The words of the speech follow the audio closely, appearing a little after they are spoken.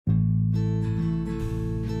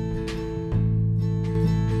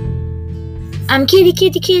I'm Kitty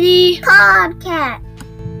Podcast.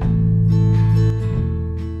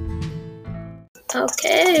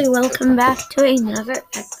 Okay, welcome back to another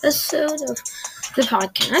episode of the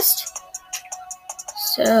podcast.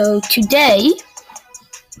 So today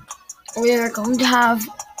we are going to have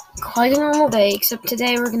quite a normal day, except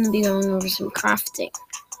today we're going to be going over some crafting.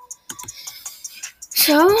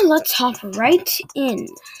 So let's hop right in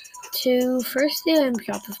to first the item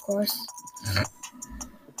shop, of course.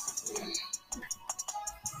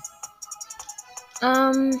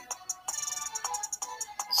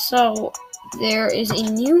 So there is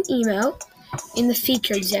a new emote in the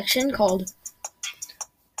featured section called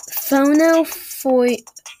Phono Follies.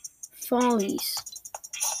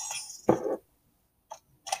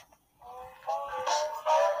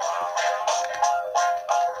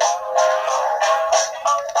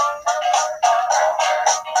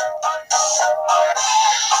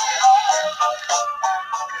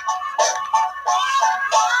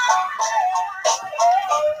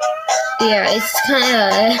 Yeah,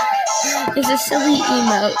 it's a silly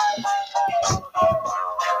emote.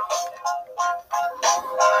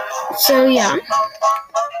 So yeah,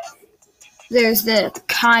 there's the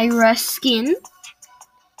Kyra skin,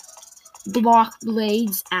 Block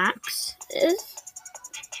Blades axe,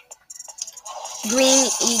 Green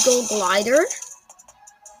Eagle glider,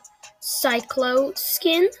 Cyclo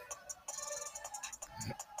skin,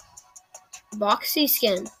 Boxy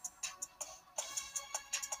skin,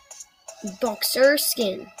 Boxer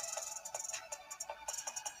skin,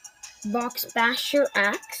 Box Basher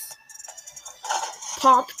axe,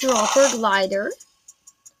 Pop Dropper glider,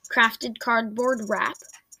 Crafted cardboard wrap,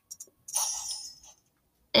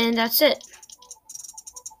 and that's it.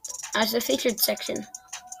 As the featured section.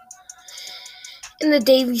 In the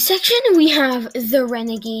daily section, we have the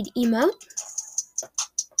Renegade emote,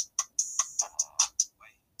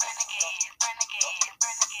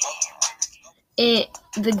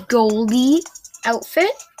 the Goldie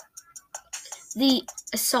outfit, the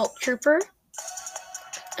Assault Trooper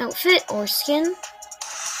outfit or skin,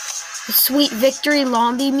 the Sweet Victory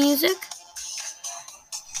lobby music,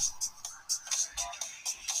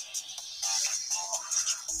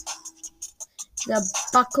 the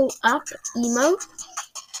Buckle Up emote,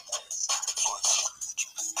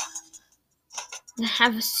 the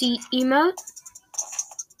Have a Seat emote,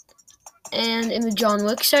 and in the John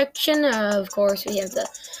Wick section, of course, we have the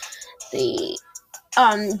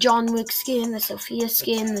John Wick skin, the Sophia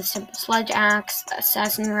skin, the Simple Sledge axe, the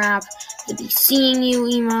Assassin wrap, the Be Seeing You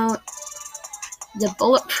emote, the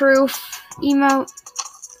Bulletproof emote,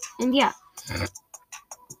 and yeah.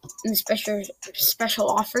 In the special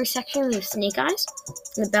offer section, we have Snake Eyes.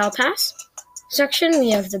 In the Battle Pass section,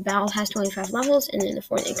 we have the Battle Pass 25 levels, and in the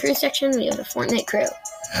Fortnite Crew section, we have the Fortnite Crew.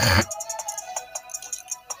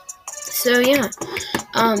 So yeah,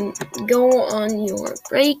 go on your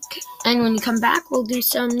break, and when you come back, we'll do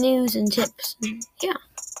some news and tips. And yeah.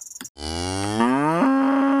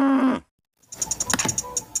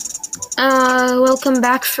 Welcome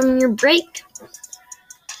back from your break.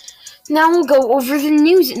 Now we'll go over the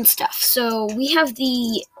news and stuff. So we have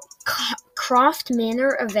the Croft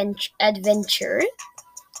Manor adventure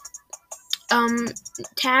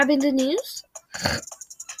tab in the news.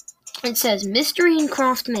 It says, Mystery in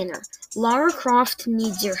Croft Manor. Lara Croft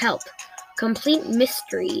needs your help. Complete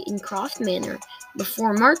Mystery in Croft Manor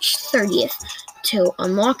before March 30th to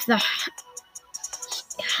unlock the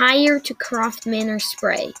Hire to Croft Manor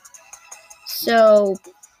spray. So,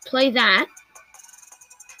 play that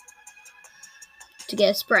to get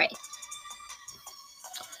a spray.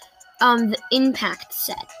 The Impact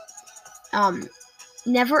set.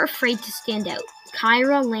 Never afraid to stand out.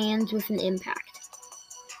 Kyra lands with an impact.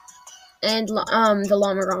 And the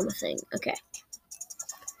Llama thing. Okay.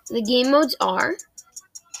 The game modes are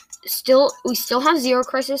we still have Zero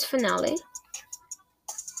Crisis Finale.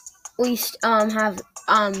 We have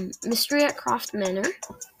Mystery at Croft Manor.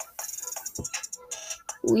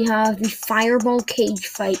 We have the Fireball Cage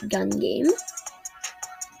Fight gun game.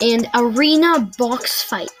 And Arena Box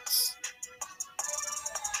Fights.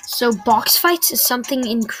 So box fights is something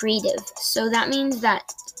in creative. So that means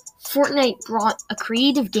that Fortnite brought a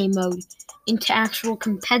creative game mode into actual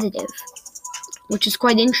competitive, which is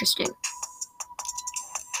quite interesting.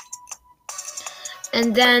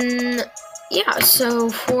 And then, yeah, so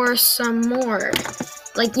for some more,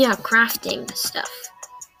 crafting stuff.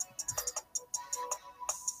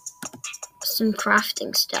 Some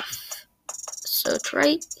crafting stuff. So it's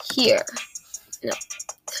right here. No,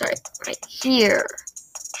 sorry, right here.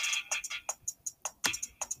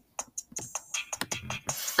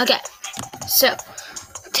 Okay, so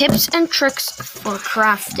tips and tricks for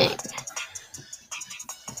crafting.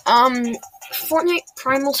 Fortnite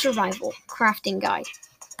Primal Survival Crafting Guide.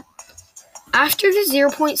 After the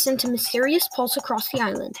 0 point sent a mysterious pulse across the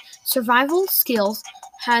island, survival skills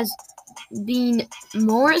has been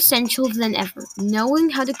more essential than ever. Knowing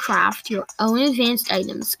how to craft your own advanced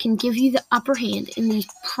items can give you the upper hand in these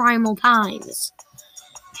primal times.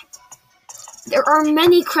 There are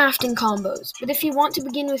many crafting combos, but if you want to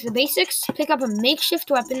begin with the basics, pick up a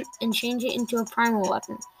makeshift weapon and change it into a primal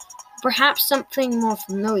weapon. Perhaps something more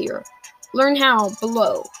familiar. Learn how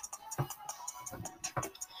below.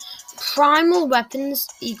 Primal weapons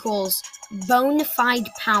equals bona fide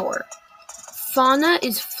power. Fauna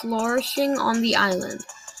is flourishing on the island.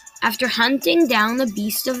 After hunting down a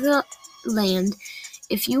beast of the land,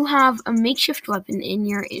 if you have a makeshift weapon in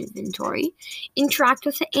your inventory, interact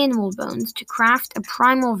with the animal bones to craft a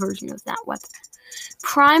primal version of that weapon.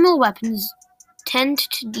 Primal weapons tend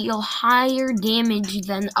to deal higher damage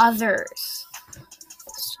than others.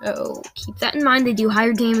 So keep that in mind. They do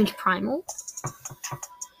higher damage primal.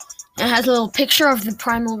 It has a little picture of the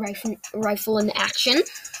primal rifle in action.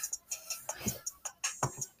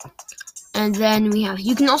 And then we have,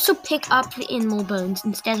 you can also pick up the animal bones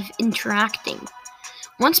instead of interacting.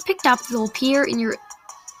 Once picked up, they'll appear in your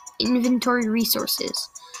inventory resources,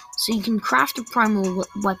 so you can craft a primal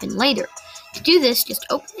weapon later. To do this, just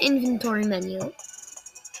open the inventory menu,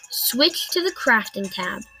 switch to the crafting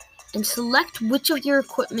tab, and select which of your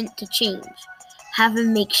equipment to change. Have a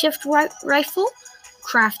makeshift rifle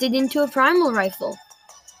crafted into a primal rifle.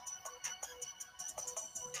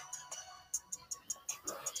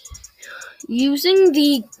 Using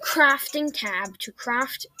the crafting tab to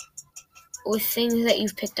craft with things that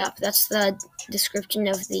you've picked up. That's the description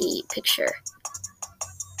of the picture.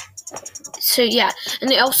 So yeah,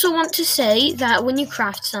 and I also want to say that when you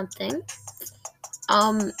craft something,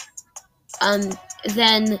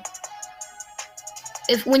 then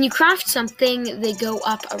when you craft something, they go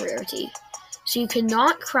up a rarity. So you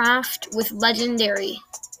cannot craft with legendary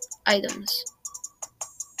items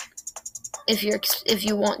if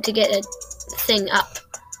you want to get a thing up.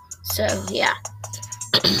 So yeah.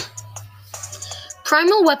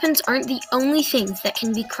 Primal weapons aren't the only things that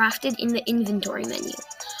can be crafted in the inventory menu.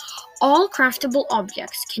 All craftable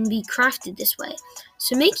objects can be crafted this way,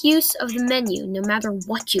 so make use of the menu no matter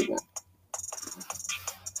what you want.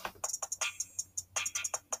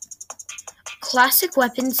 Classic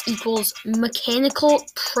weapons equals mechanical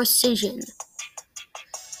precision.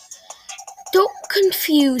 Don't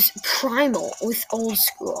confuse primal with old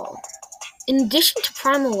school. In addition to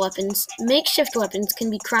primal weapons, makeshift weapons can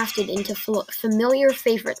be crafted into familiar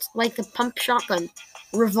favorites like the pump shotgun,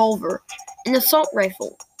 revolver, and assault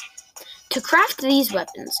rifle. To craft these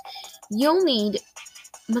weapons, you'll need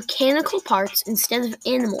mechanical parts instead of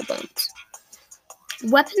animal bones.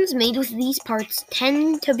 Weapons made with these parts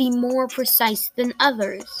tend to be more precise than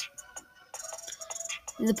others.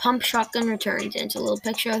 The pump shotgun returns, and it's a little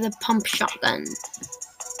picture of the pump shotgun.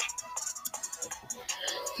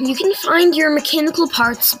 You can find your mechanical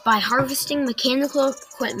parts by harvesting mechanical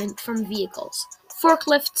equipment from vehicles,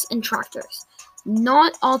 forklifts, and tractors.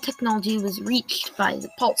 Not all technology was reached by the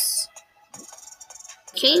Pulse.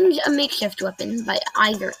 Change a makeshift weapon by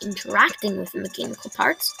either interacting with the mechanical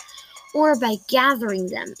parts or by gathering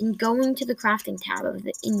them and going to the crafting tab of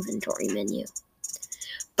the inventory menu.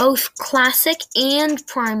 Both classic and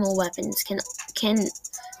primal weapons can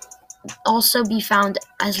also be found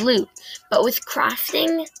as loot, but with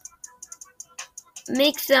crafting,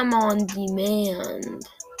 make them on demand.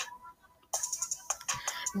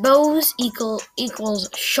 Bows equals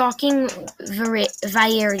shocking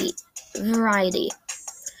variety.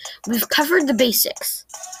 We've covered the basics,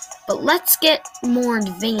 but let's get more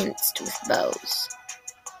advanced with bows.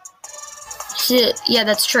 So, yeah,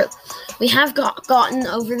 that's true. We have gotten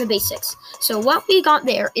over the basics. So what we got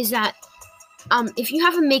there is that if you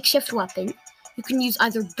have a makeshift weapon, you can use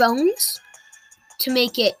either bones to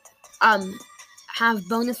make it have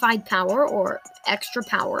bona fide power or extra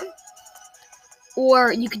power,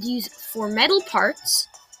 or you could use 4 metal parts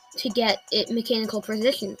to get it mechanical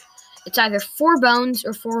precision. It's either 4 bones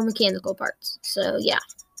or 4 mechanical parts. So yeah.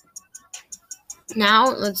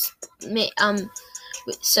 Now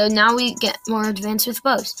so now we get more advanced with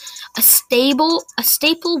bows. A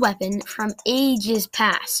staple weapon from ages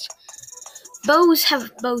past. Bows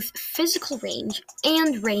have both physical range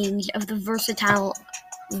and range of the versatile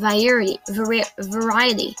variety.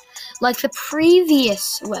 Like the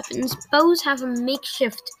previous weapons, bows have a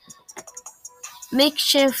makeshift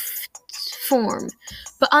form,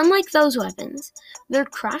 but unlike those weapons, their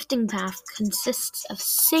crafting path consists of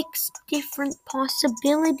 6 different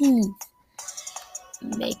possibilities.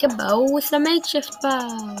 make a bow with a makeshift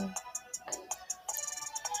bow.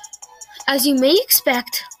 As you may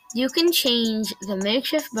expect, you can change the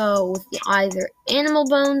makeshift bow with either animal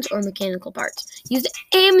bones or mechanical parts. Use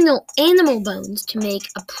animal bones to make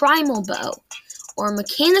a primal bow, or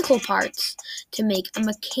mechanical parts to make a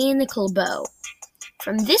mechanical bow.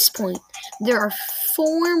 From this point, there are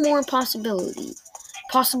 4 more possible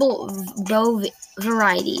bow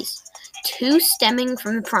varieties, 2 stemming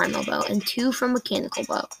from the primal bow and 2 from mechanical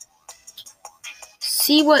bow.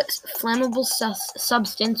 See what flammable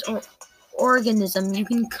substance or organism you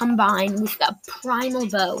can combine with a primal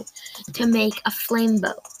bow to make a flame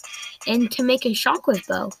bow. And to make a shockwave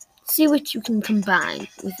bow, see what you can combine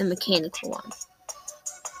with a mechanical one.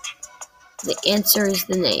 The answer is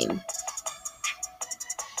the name.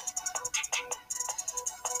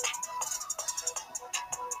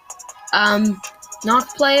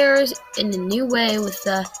 Knock players in a new way with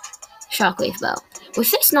the shockwave bow. With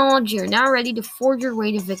this knowledge, you're now ready to forge your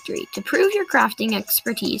way to victory. To prove your crafting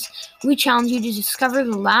expertise, we challenge you to discover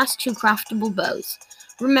the last 2 craftable bows.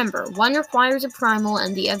 Remember, one requires a primal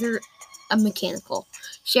and the other a mechanical.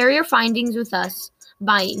 Share your findings with us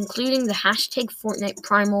by including the hashtag Fortnite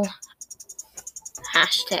Primal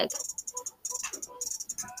hashtag.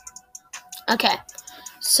 Okay,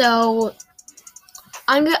 so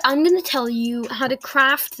I'm gonna tell you how to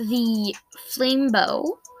craft the flame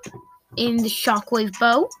bow in the shockwave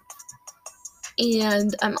bow,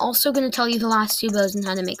 and I'm also going to tell you the last 2 bows and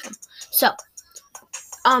how to make them. So,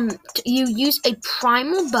 you use a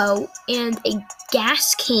primal bow and a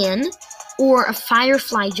gas can or a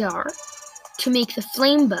firefly jar to make the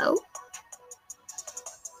flame bow,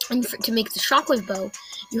 and to make the shockwave bow,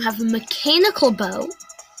 you have a mechanical bow,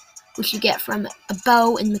 which you get from a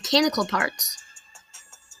bow and mechanical parts,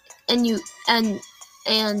 and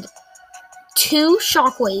 2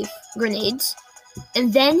 shockwave grenades,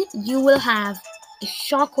 and then you will have a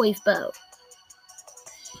shockwave bow.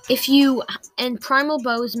 And primal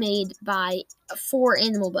bow is made by 4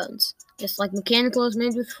 animal bones, just like mechanical is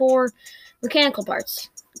made with 4 mechanical parts,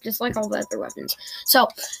 just like all the other weapons. So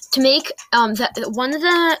to make the one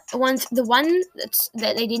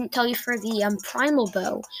that they didn't tell you for the primal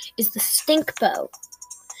bow is the stink bow.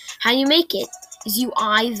 How you make it is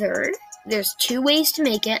there's 2 ways to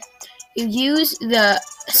make it. You use the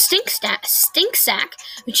stink sack,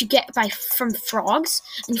 which you get from frogs,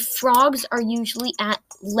 and frogs are usually at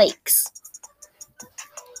lakes.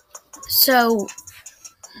 So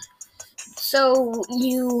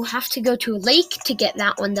you have to go to a lake to get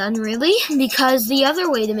that one done, really, because the other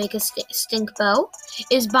way to make a stink bow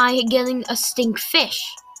is by getting a stink fish.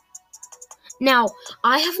 Now,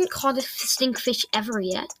 I haven't caught a stink fish ever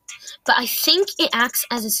yet, but I think it acts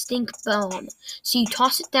as a stink bomb. So you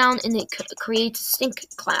toss it down and it creates a stink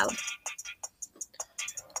cloud.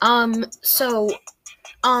 You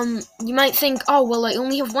might think, oh, well, I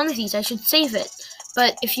only have 1 of these, I should save it.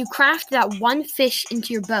 But if you craft that 1 fish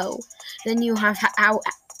into your bow, then you have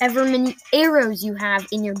however many arrows you have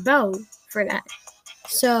in your bow for that.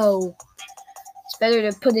 So it's better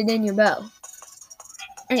to put it in your bow.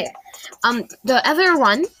 Anyway, the other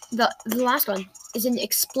one, the last one, is an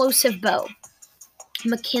explosive bow.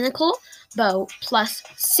 Mechanical bow plus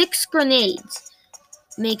 6 grenades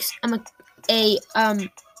makes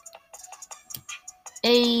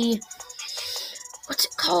what's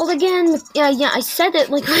it called again? Yeah, I said it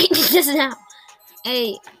like right just now.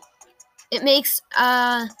 It makes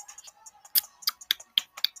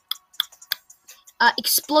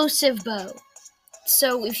explosive bow.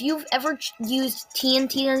 So if you've ever used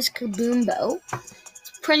TNT as Kaboom bow,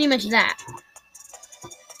 it's pretty much that.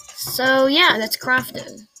 So yeah, that's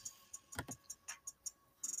crafting.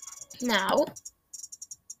 Now,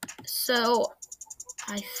 so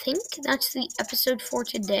I think that's the episode for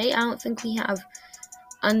today. I don't think we have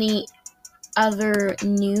any other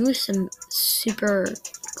news, some super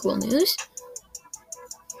cool news.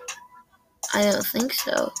 I don't think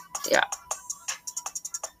so. Yeah.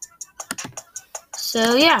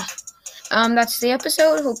 So yeah, that's the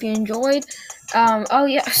episode. Hope you enjoyed. Oh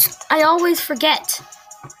yes, I always forget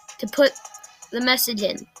to put the message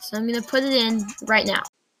in, so I'm gonna put it in right now.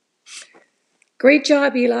 Great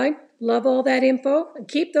job, Eli. Love all that info, and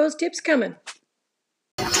keep those tips coming.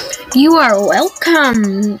 You are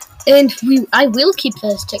welcome, and I will keep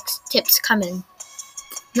those tips coming.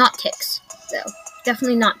 Not ticks, though.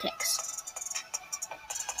 Definitely not ticks.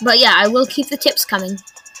 But yeah, I will keep the tips coming.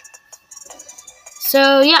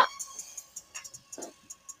 So yeah.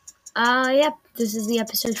 Yep, this is the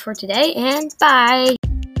episode for today, and bye.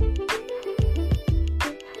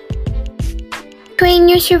 Train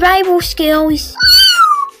your survival skills.